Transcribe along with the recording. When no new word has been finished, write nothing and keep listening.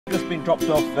Just been dropped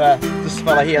off this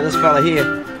fella here,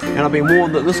 and I've been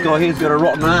warned that this guy here's got a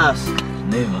rotten ass.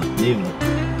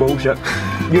 Never. Bullshit.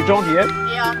 You're Jonty,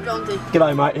 yeah? Yeah, I'm Jonty.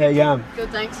 G'day mate, how you going? Good,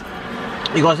 thanks.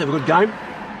 You guys have a good game?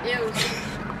 Yeah,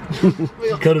 we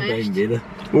got Could have smashed. been better.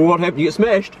 Well, what happened? You get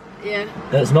smashed? Yeah.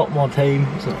 It's not my team,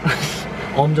 so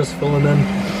I'm just filling in,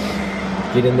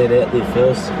 getting that out there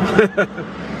first.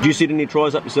 Did you set any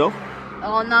tries up yourself?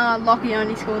 Oh no, Lockie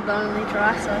only scored the only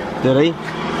try, so Did he?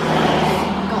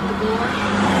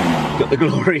 got the glory. Got the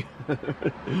glory.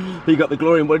 He got the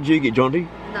glory, and what did you get, Jonty?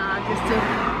 Nah, just a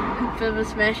bit of a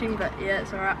smashing, but yeah,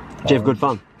 it's alright. Did you have good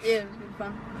fun? Yeah, it was good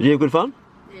fun. Did you have good fun?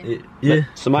 Yeah. Yeah.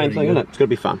 It's the main thing, isn't it? It's got to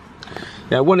be fun.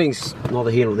 Now, winning's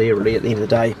neither here nor there really at the end of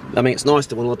the day. I mean, it's nice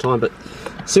to win all the time, but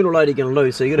sooner or later you're going to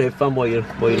lose, so you've got to have fun while you're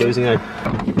losing, eh?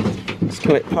 Let's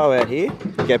collect Poe out here.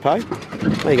 Go, Poe.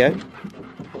 There you go.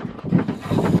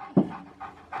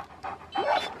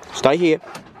 Stay here.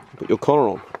 Put your collar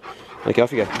on. Okay,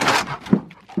 off you go.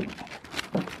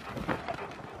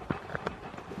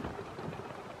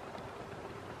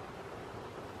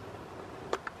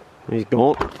 He's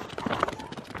gone.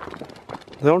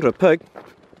 They're onto a pig.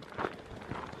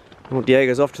 Well,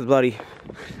 Diego's off to the bloody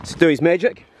to do his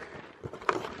magic.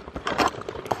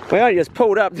 We only just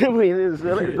pulled up, didn't we? There's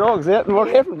the dogs out, and what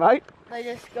happened, mate? They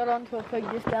just got onto a pig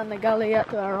just down the gully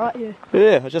out to our right here.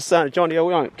 Yeah, I was just saying to Johnny, we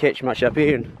won't catch much up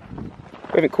here, and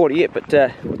we haven't caught it yet, but we'll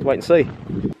have to wait and see.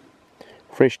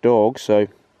 Fresh dog, so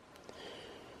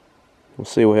we'll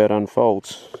see how it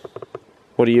unfolds.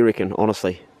 What do you reckon,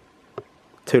 honestly?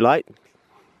 Too late?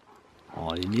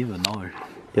 Oh, you never know.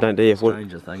 You don't, do you?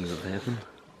 Stranger things have happened.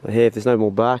 They have, there's no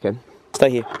more barking. Stay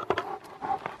here.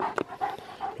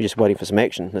 You're just waiting for some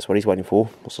action, that's what he's waiting for.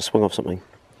 Wants to swing off something.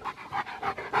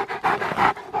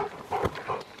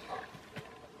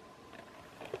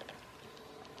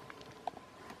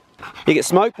 You get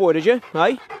smoked, boy, did you?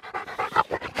 Hey?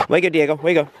 Where you go, Diego?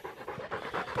 Where you go?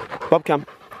 Bob, come.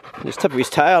 His tip of his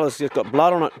tail has just got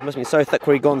blood on it. It must have been so thick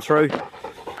where he'd gone through.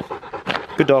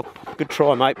 Good dog. Good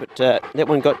try, mate, but that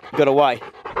one got away.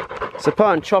 So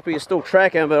Poe and Choppy are still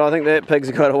tracking, but I think that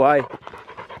pig's got away.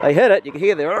 They hit it, you can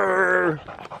hear the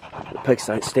pigs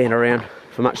don't stand around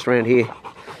for much around here.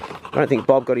 I don't think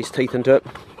Bob got his teeth into it.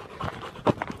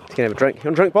 He's gonna have a drink. You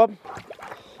want a drink, Bob?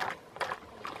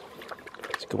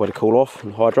 It's a good way to cool off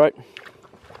and hydrate. Have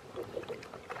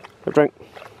a drink.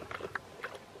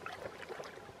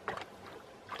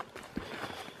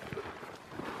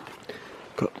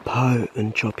 Got Poe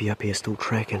and Choppy up here still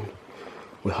tracking.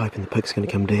 We're hoping the pig's going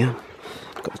to come down.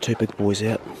 Got the two big boys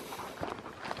out.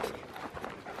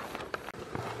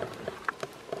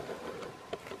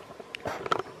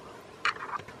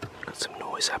 Got some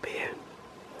noise up here.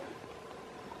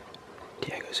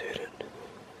 Diego's heard it.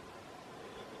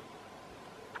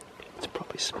 It's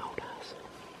probably smelled us.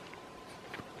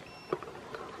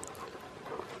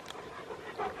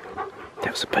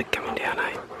 That was a pig coming down,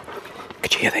 eh?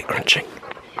 Could you hear that crunching?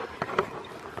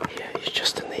 Yeah, he's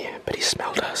just in there, but he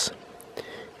smelled us.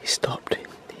 He stopped.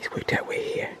 He's worked out we're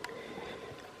here.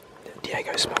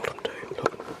 Diego smelled him too.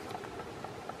 Look.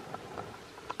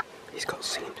 He's got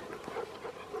scent.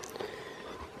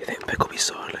 If that pig will be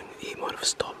sidling, he might have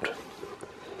stopped.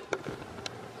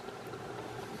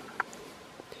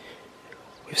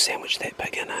 We've sandwiched that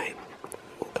pig in, eh?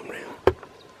 We'll come round.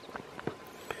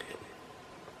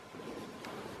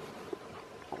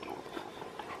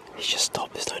 He's just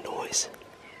stopped, there's no noise.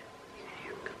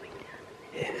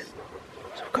 Yeah.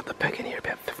 So we've got the pig in here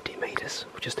about 50 metres.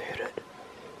 We just heard it.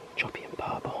 Choppy and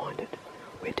Poe behind it.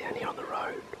 We're down here on the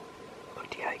road. We've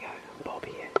got Diego and Bob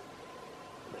here.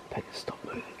 The pig has stopped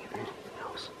moving and anything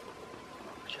else.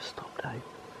 It's just stopped, eh?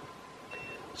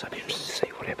 So I'd be interested to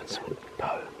see what happens when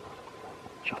Poe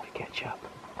and Choppy catch up.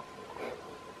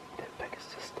 That pig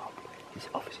has just stopped. He's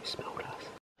obviously smelled us.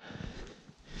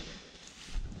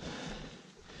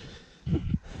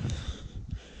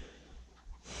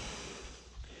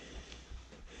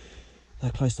 They're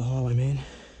close to the highway, man.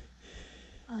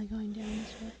 Are they going down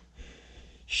this way?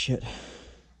 Shit.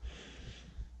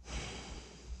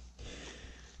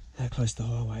 They're close to the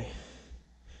highway.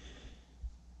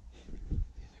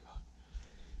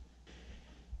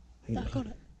 They've got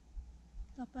it.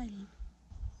 They're bailing.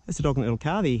 That's the dog in that little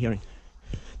car there you're hearing.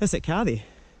 That's that car there.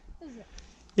 Is it?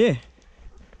 Yeah.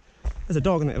 There's a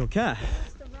dog in that little car.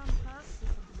 It's to run past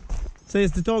or something. See,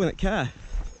 there's the dog in that car.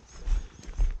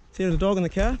 See the dog in the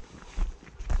car?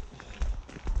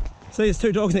 See, there's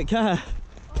two dogs in that car.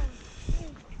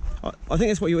 I think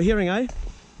that's what you were hearing, eh?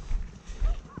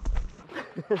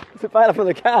 It's a bail from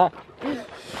the car.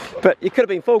 But you could have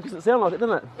been full because it sounded like it,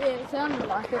 didn't it? Yeah, it sounded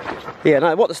like it. Yeah,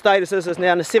 no, what the status is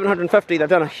now in the 750, they've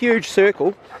done a huge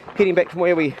circle heading back from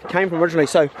where we came from originally.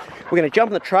 So we're going to jump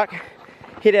in the truck,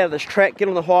 head out of this track, get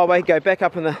on the highway, go back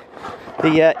up in the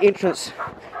entrance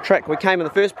track we came in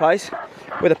the first place,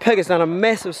 where the pig has done a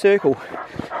massive circle.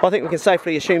 I think we can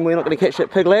safely assume we're not going to catch that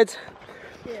pig, lads.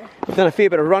 Yeah. We've done a fair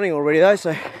bit of running already though,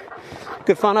 so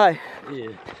good fun, eh? Yeah.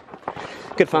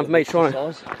 Good fun for me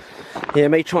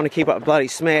trying to keep up a bloody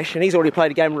smash, and he's already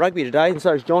played a game of rugby today, and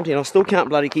so has Jonty, and I still can't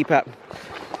bloody keep up.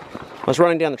 I was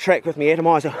running down the track with my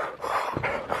atomizer.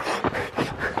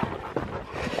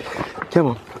 Come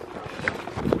on.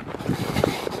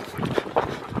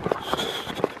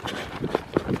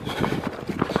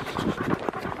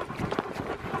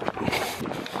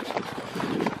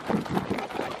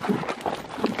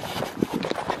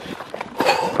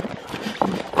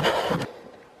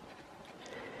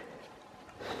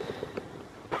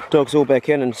 Dog's all back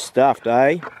in and stuffed,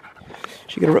 eh?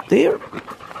 She got her up there.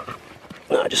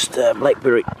 No, just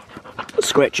blackberry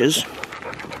scratches.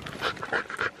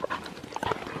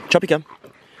 Choppy come.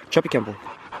 Choppy come, boy.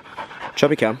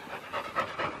 Choppy come.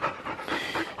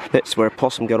 That's where a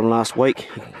possum got him last week.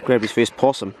 He grabbed his first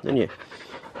possum, didn't you?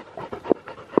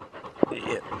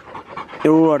 Yeah.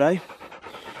 You're alright, eh?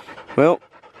 Well,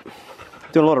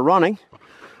 doing a lot of running.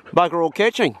 Bugger all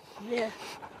catching. Yeah.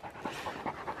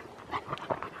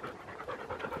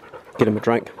 Get him a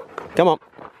drink. Come on.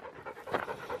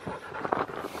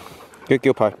 Good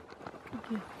girl, Po.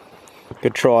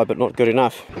 Good try, but not good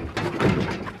enough.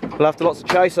 Well, after lots of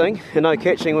chasing and no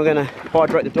catching, we're going to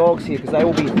hydrate the dogs here because they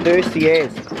will be thirsty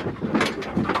as.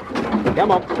 Come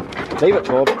on. Leave it,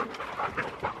 Bob.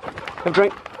 Have a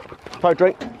drink. Po,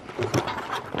 drink.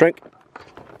 Drink.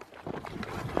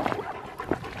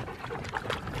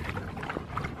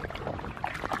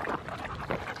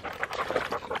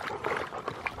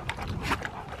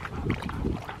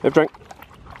 Have a drink.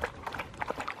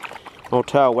 Old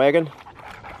tail wagging.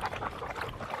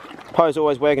 Po's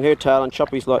always wagging her tail and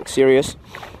Choppy's like serious.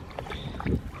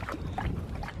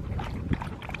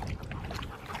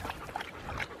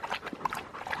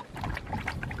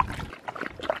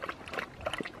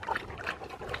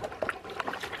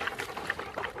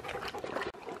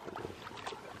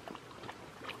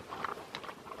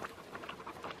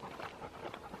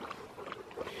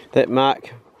 That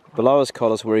mark below his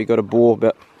collar's where he got a boar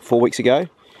about 4 weeks ago,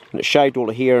 and it shaved all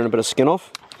the hair and a bit of skin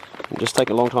off. It just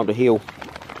taken a long time to heal.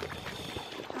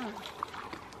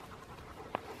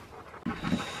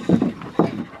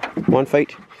 One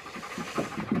feet.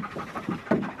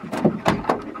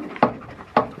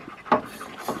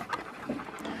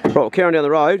 Right, we're carrying down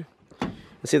the road and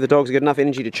see if the dogs have got enough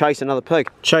energy to chase another pig.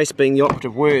 Chase being the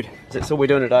operative word. That's all we're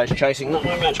doing today is chasing, not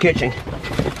very much catching.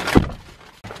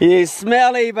 You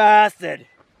smelly bastard!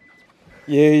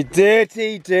 You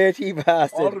dirty, dirty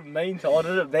bastard. I didn't mean to, I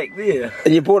did it back there.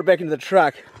 And you brought it back into the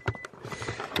truck.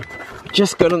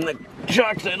 Just got in the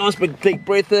truck, so a nice big deep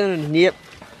breath in, and yep,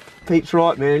 Pete's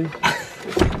right, man.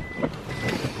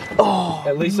 Oh,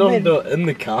 at least I didn't do it in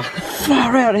the car.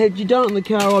 Far out, had you done it in the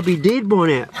car, I'd be dead by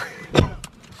now.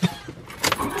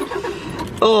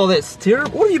 Oh, that's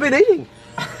terrible. What have you been eating?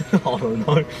 I don't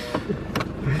know.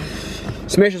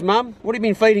 Smash's mum, what have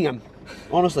you been feeding him?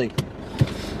 Honestly.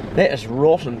 That is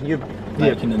rotten.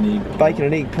 Bacon and egg. Bacon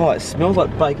and egg pie. It smells like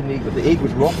bacon and egg, but the egg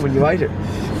was rotten when you ate it.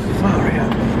 Far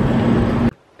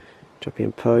out. Choppy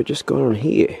and Po just got on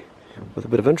here with a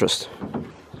bit of interest.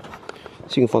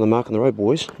 So you can find the mark on the road,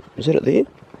 boys. Is that it there?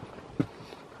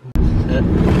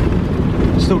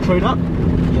 Still trued up?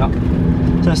 Yep.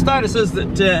 So the status is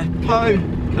that Po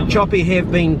and Choppy have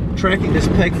been tracking this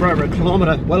pig for over a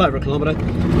kilometre, well over a kilometre,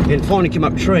 and finally come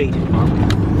up treed.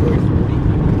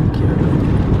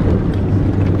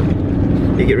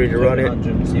 You get ready to ride out.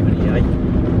 178.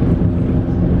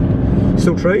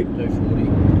 Still treed? 240.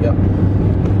 Yep.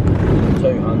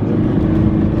 200.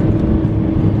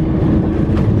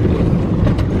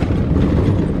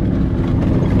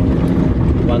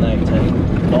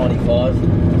 118. 95.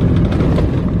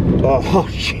 Oh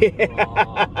shit!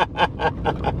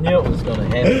 Oh, knew it was gonna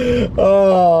happen.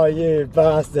 Oh, you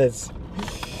bastards!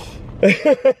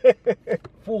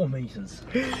 4 metres.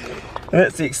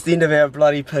 That's the extent of our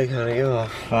bloody pig hunting. Oh,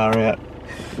 far out.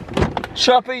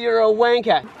 Choppy, you're a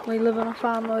wanker. We live on a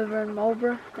farm over in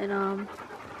Marlborough, and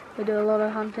we do a lot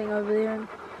of hunting over there, and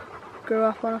grew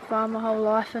up on a farm my whole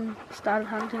life and started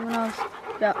hunting when I was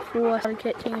about 4. I started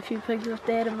catching a few pigs with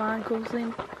Dad and my uncles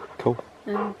then. Cool.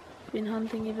 And been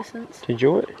hunting ever since. Did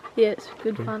you enjoy it? Yeah, it's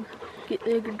good fun. Get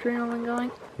the adrenaline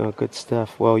going. Oh, good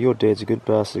stuff. Well, your dad's a good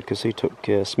bastard because he took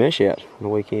Smash out on the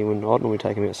weekend when I'd normally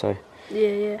take him out, so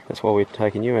Yeah. That's why we're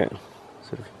taking you out,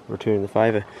 sort of returning the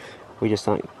favour. We just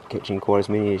aren't catching quite as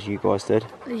many as you guys did.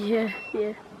 Yeah. Do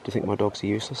you think my dogs are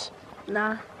useless?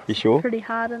 Nah. You sure? Pretty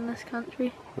hard in this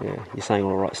country. Yeah, you're saying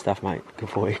all the right stuff, mate. Good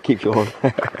for you. Keep you on.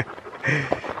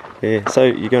 Yeah, so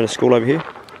you're going to school over here?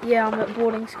 Yeah, I'm at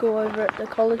boarding school over at the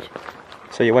college.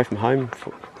 So you're away from home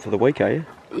for the week, are you?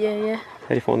 Yeah. How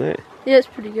do you find that? Yeah, it's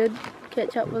pretty good.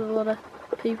 Catch up with a lot of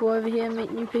people over here,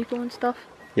 meet new people and stuff.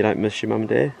 You don't miss your mum and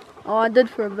dad? Oh, I did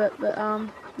for a bit, but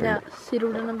now it's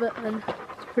settled in a bit and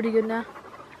it's pretty good now.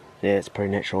 Yeah, it's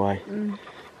pretty natural, eh? Mm.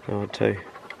 I would too.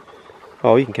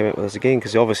 Oh, you can come out with us again,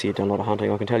 because obviously you've done a lot of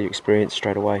hunting. I can tell you experience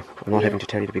straight away. I'm not having to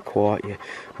tell you to be quiet, you're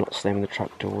not slamming the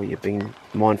truck door, you're being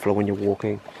mindful of when you're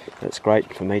walking. That's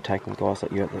great for me, taking guys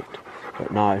like you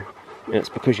that know. And it's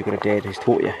because you've got a dad who's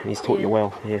taught you, and he's taught you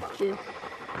well. Yeah.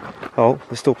 Oh,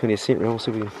 there's still plenty of scent around,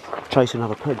 so we're chasing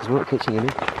other pigs, we're not catching any.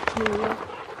 Yeah.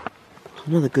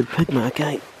 Another good pig mark,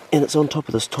 eh? And it's on top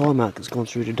of this tyre mark that's gone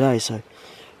through today, so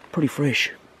pretty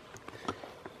fresh.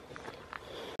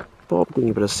 Bob getting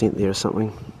a bit of scent there or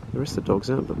something. The rest of the dogs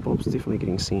aren't, but Bob's definitely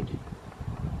getting scent.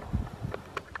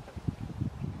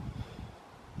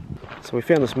 So we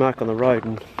found this mark on the road,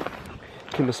 and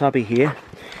Kimasabi here,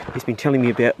 he's been telling me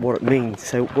about what it means.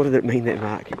 So what did it mean, that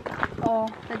mark? Oh,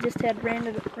 I just had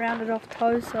rounded off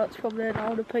toes, so it's probably an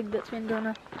older pig that's been doing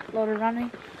a lot of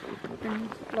running and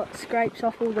like scrapes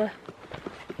off all the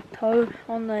toe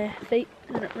on their feet,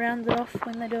 and it rounds it off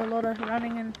when they do a lot of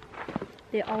running and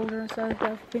they're older, and so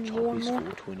they've been worn more.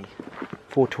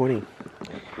 420.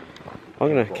 I'm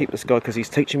going to keep this guy because he's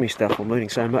teaching me stuff. I'm learning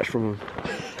so much from him.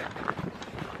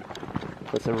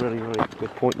 That's a really, really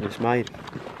good point you just made.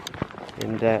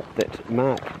 And that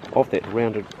mark of that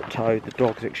rounded toe, the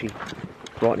dog's actually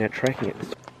right now tracking it.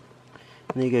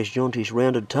 And there goes Jonty's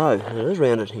rounded toe. It is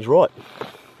rounded, he's right.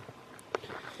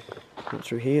 Right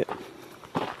through here.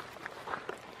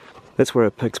 That's where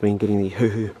a pig's been getting the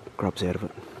hoo-hoo grubs out of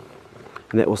it.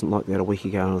 And that wasn't like that a week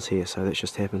ago when I was here, so that's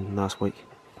just happened last week.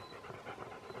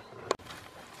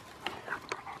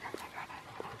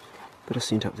 Bit of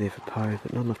scent up there for Poe,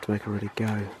 but not enough to make her really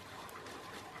go.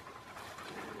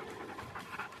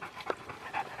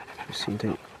 Just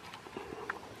scenting.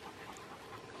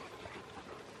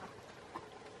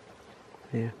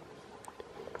 Yeah.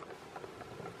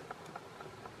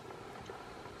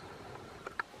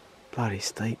 Bloody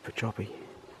steep for choppy.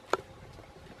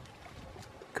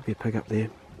 Could be a pig up there.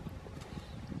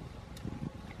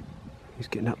 He's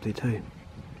getting up there too.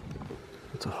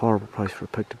 It's a horrible place for a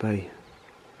pig to be.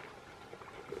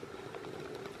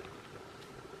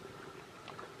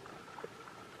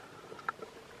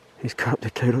 He's got up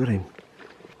there too, look at him.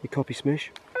 You copy,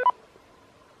 Smash?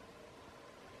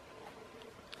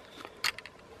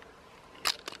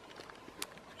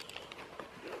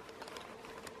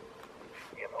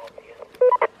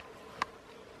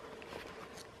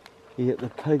 Yeah, the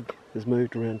pig has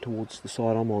moved around towards the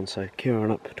side I'm on, so carrying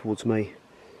up towards me.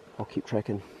 I'll keep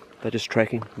tracking. They're just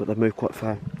tracking, but they've moved quite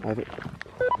far over.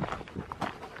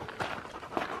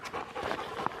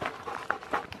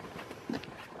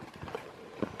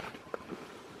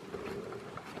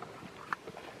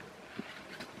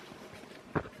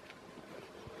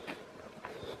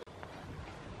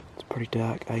 It's pretty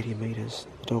dark, 80 metres.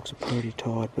 The dogs are pretty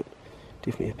tired, but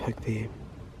definitely a pig there.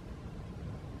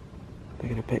 They're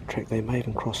going to backtrack, they may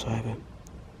even cross over.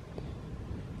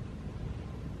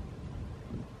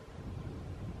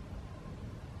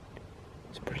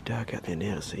 It's pretty dark out there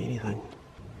now to see anything.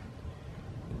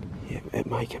 Yeah, it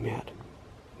may come out.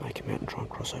 May come out and try and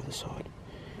cross over the side.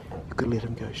 You could let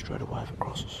him go straight away if it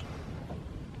crosses.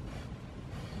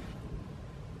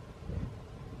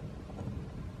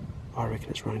 I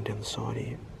reckon it's running down the side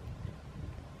here.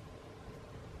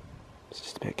 It's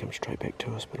just about to come straight back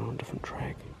to us, but on a different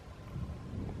track.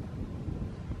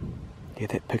 Yeah,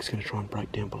 that pig's going to try and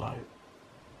break down below.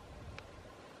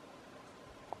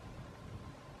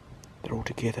 They're all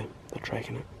together, they're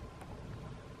tracking it.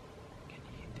 Can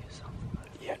you hit there something?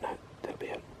 Yeah, no, that'll be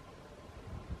it.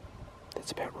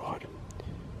 That's about right.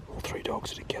 All three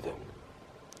dogs are together.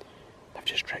 They've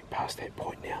just tracked past that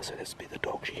point now, so that's be the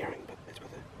dogs you're hearing, but that's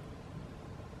with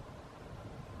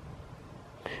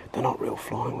it. They're not real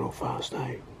flying real fast,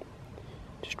 eh?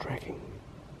 Just tracking.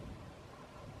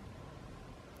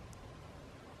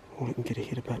 All it can get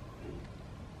ahead a bit.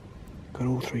 Got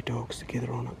all three dogs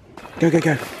together on it. Go, go,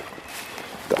 go!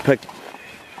 Got a pig.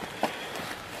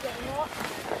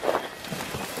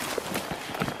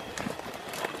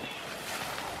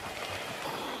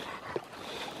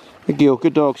 Good deal,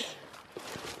 good dogs.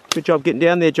 Good job getting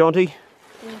down there, Jonty.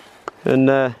 Yeah.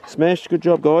 And Smash, good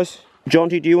job, guys.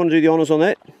 Jonty, do you want to do the honours on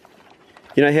that?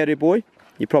 You know how to, boy?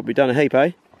 You've probably done a heap,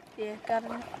 eh? Yeah,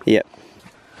 gutting it. Yep.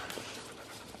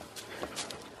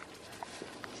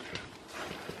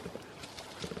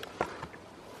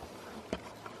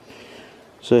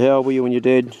 So how old were you when your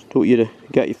dad taught you to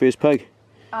gut your first pig?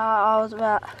 I was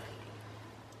about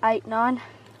 8, 9.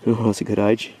 Oh, that's a good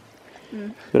age.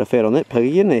 Bit of fat on that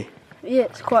piggy, isn't there? Yeah,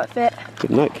 it's quite fat.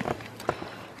 Good milk.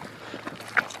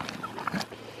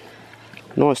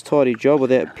 Nice tidy job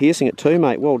without piercing it too,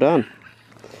 mate. Well done.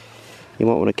 You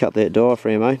might want to cut that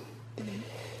diaphragm, eh?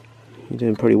 You're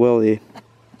doing pretty well there.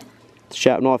 It's a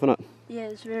sharp knife, isn't it? Yeah,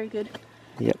 it's very good.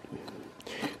 Yep.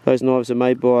 Those knives are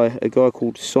made by a guy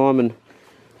called Simon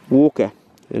Walker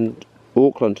in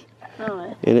Auckland. Oh,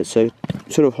 yeah. And it's a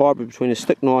sort of hybrid between a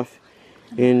stick knife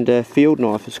and a field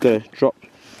knife. It's got a drop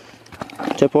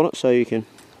tip on it, so you can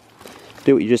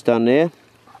do what you just done there.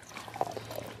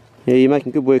 Yeah, you're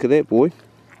making good work of that, boy.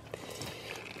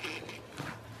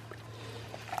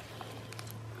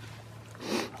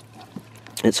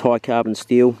 It's high carbon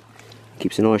steel,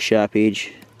 keeps a nice sharp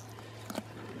edge.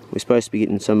 We're supposed to be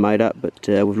getting some made up, but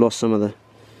we've lost some of the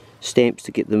stamps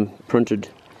to get them printed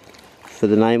for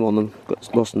the name on them.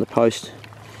 Got lost in the post.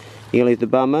 You gonna leave the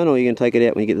bum in, or you gonna take it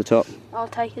out when you get to the top? I'll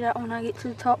take it out when I get to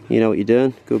the top. You know what you're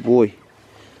doing. Good boy.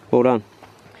 Well done.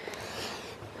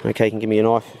 Okay, you can give me your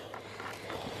knife.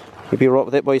 You'll be alright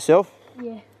with that by yourself?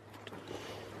 Yeah.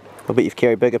 I bet you've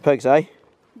carried bigger pigs, eh?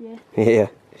 Yeah. Yeah.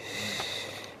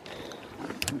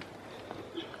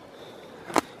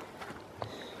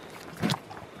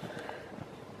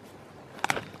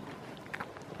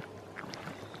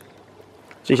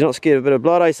 So you're not scared of a bit of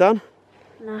blood, eh, son?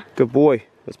 No. Good boy.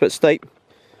 It's a bit steep.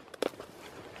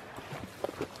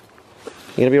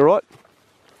 You gonna be alright?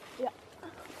 Yeah.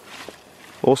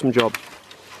 Awesome job.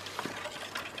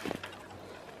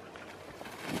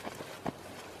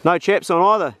 No chaps on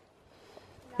either.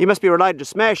 You must be related to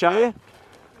Smash, are you?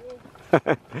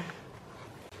 Yeah.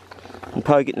 And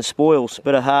Poe getting spoils, a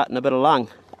bit of heart and a bit of lung.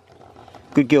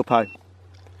 Good girl, Poe.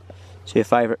 It's your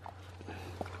favourite.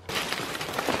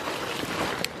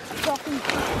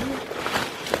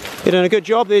 You're doing a good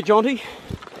job there, Jonty.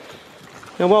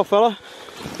 Doing well, fella.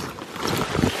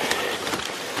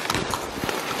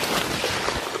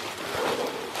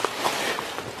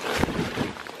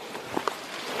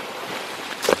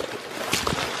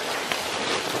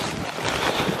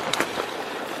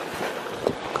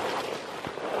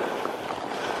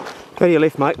 Go to your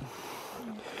left, mate.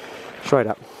 Straight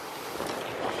up.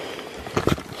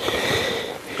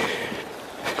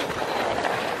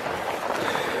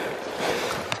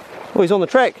 Oh, he's on the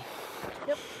track.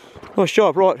 Yep. Nice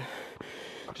job, right.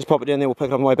 Just pop it down there, we'll pick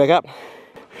it up on the way back up.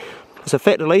 It's a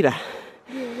fat leader.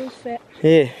 Yeah, it is fat.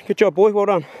 Yeah, good job, boy, well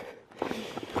done.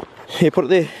 Yeah, put it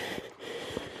there.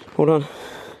 Well done.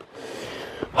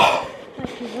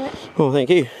 Thank you, mate. Oh, thank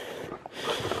you.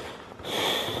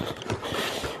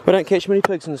 We don't catch many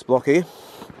pigs in this block here.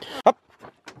 Up.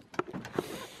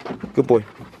 Good boy.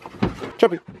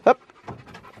 Choppy, up.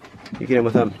 You get in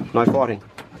with him, no fighting.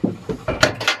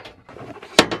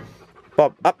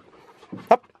 Bob, up.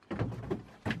 Up.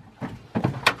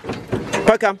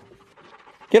 Poe, come.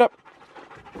 Get up.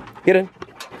 Get in.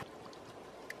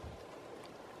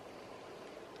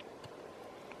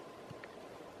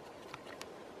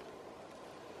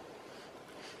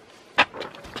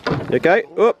 Okay,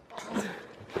 whoop.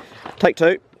 Take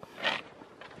two.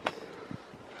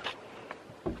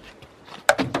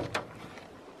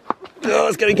 Oh,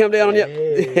 it's going to come down on you.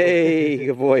 Hey,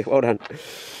 good boy, well done.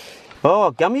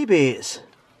 Oh, gummy bears.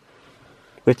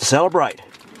 We have to celebrate.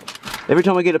 Every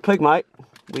time we get a pig, mate,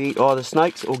 we eat either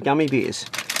snakes or gummy bears.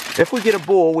 If we get a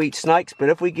boar, we eat snakes, but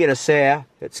if we get a sow,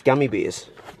 it's gummy bears.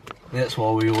 That's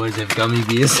why we always have gummy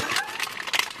bears.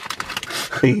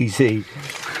 Easy.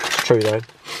 It's true though.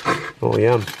 Oh,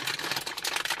 yum.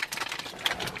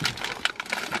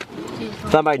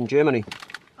 They're made in Germany.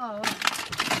 Oh, well.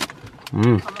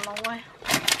 Mm. Come a long way.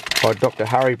 By Dr.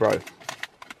 Haribo.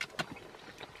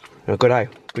 Oh, good, eh?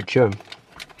 Good chum.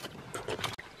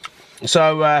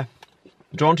 So,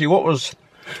 Jonty, what was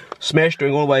Smash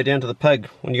doing all the way down to the pig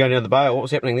when you go down the bale? What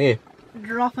was happening there?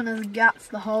 Dropping his guts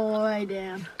the whole way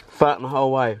down. Farting the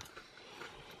whole way.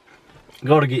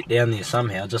 Got to get down there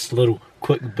somehow. Just a little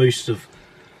quick boost of,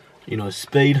 you know,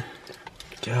 speed.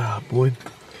 Ah, boy.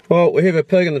 Well, we have a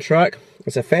pig in the truck.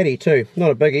 It's a fatty too.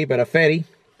 Not a biggie, but a fatty.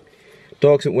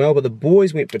 Dogs went well, but the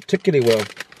boys went particularly well.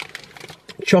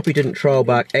 Choppy didn't trail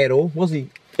bark at all. Was he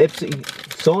absolutely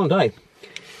silent, eh?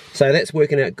 So that's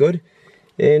working out good.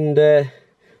 And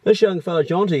this young fella,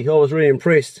 Jonty, I was really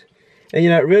impressed. And you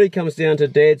know, it really comes down to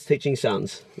dads teaching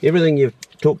sons. Everything you've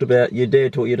talked about, your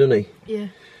dad taught you, didn't he? Yeah.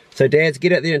 So dads,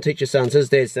 get out there and teach your sons. His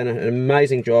dad's done an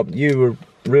amazing job. You were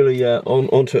really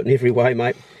onto it in every way,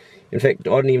 mate. In fact,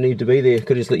 I didn't even need to be there.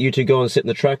 Could just let you two go and sit in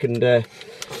the truck and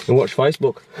watch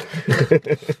Facebook.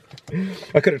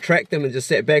 I could have tracked them and just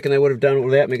sat back and they would have done it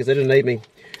without me because they didn't need me.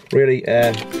 Really,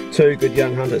 two good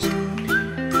young hunters.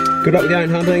 Good luck with your own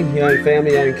hunting, your own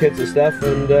family, your own kids and stuff,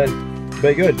 and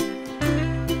be good.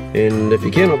 And if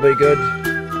you cannot be good,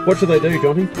 what should they do,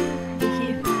 Johnny?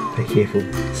 Be careful.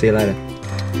 See you later.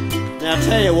 Now I'll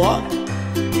tell you what,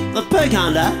 the pig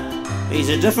hunter, he's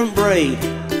a different breed.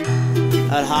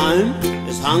 At home,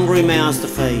 there's hungry mouths to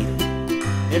feed.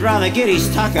 He'd rather get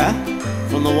his tucker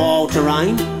from the wild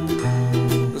terrain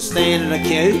than stand in a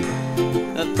queue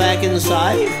at back in the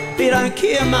save. He don't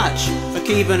care much for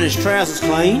keeping his trousers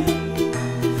clean,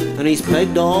 and his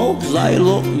pig dogs, they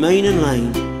look mean and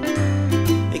lean.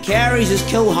 He carries his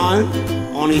kill home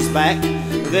on his back.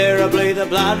 Invariably the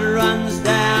blood runs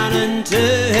down into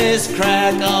his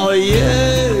crack. Oh,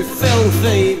 you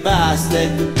filthy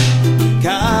bastard,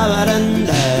 covered in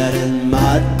dirt and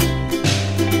mud.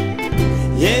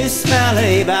 You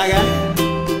smelly bugger,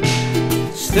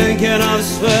 stinking of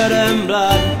sweat and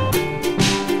blood.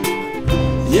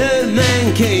 You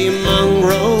manky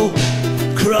mongrel,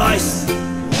 Christ,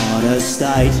 what a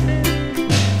state.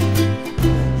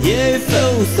 You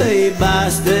filthy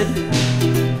bastard.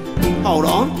 Hold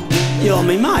on, you're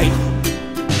me mate.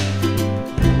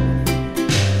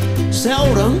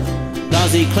 Seldom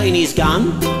does he clean his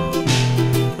gun,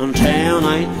 and town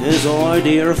ain't his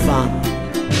idea of fun.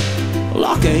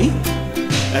 Lucky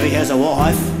if he has a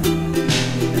wife,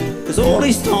 cause all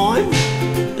his time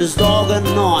is dog and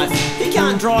knife. He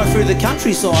can't drive through the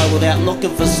countryside without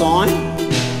looking for sign,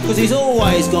 cause he's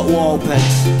always got wild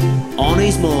pigs on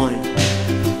his mind.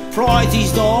 Prides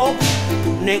his dogs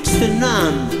next to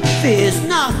none, fears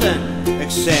nothing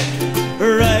except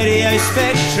radio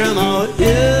spectrum. Oh,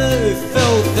 you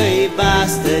filthy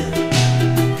bastard,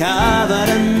 covered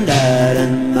in dirt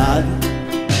and mud.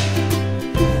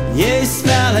 You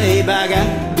smelly bugger,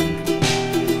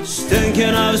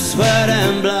 stinking of sweat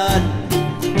and blood.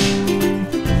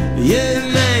 You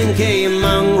manky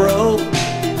mongrel,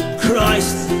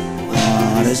 Christ,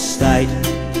 what a state.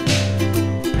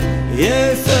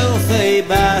 You filthy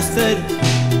bastard,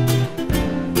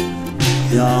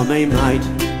 you're me mate.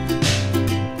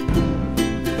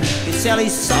 He'd sell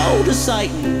his soul to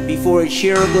Satan before he'd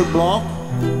share a good block,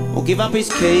 or give up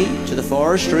his key to the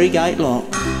forestry gate lock.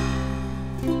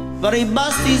 But he'd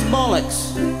bust his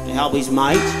bollocks to help his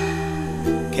mate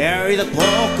carry the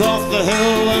pork off the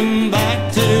hill and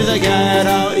back to the gate.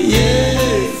 Oh,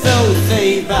 you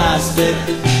filthy bastard,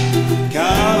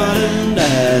 covered in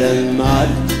dirt and mud.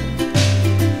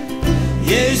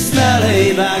 You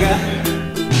smelly bugger,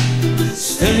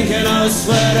 stinking of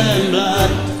sweat and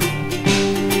blood.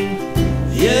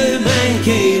 You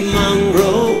manky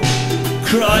mongrel,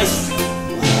 Christ,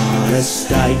 what a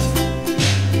state.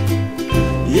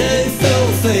 You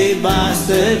filthy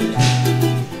bastard,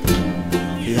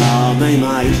 you're me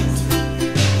mate.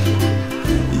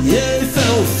 You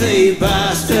filthy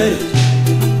bastard,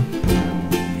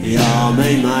 you're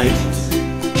me mate.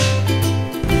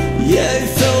 You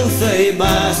filthy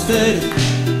bastard,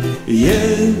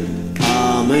 you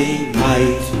are me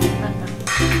mate.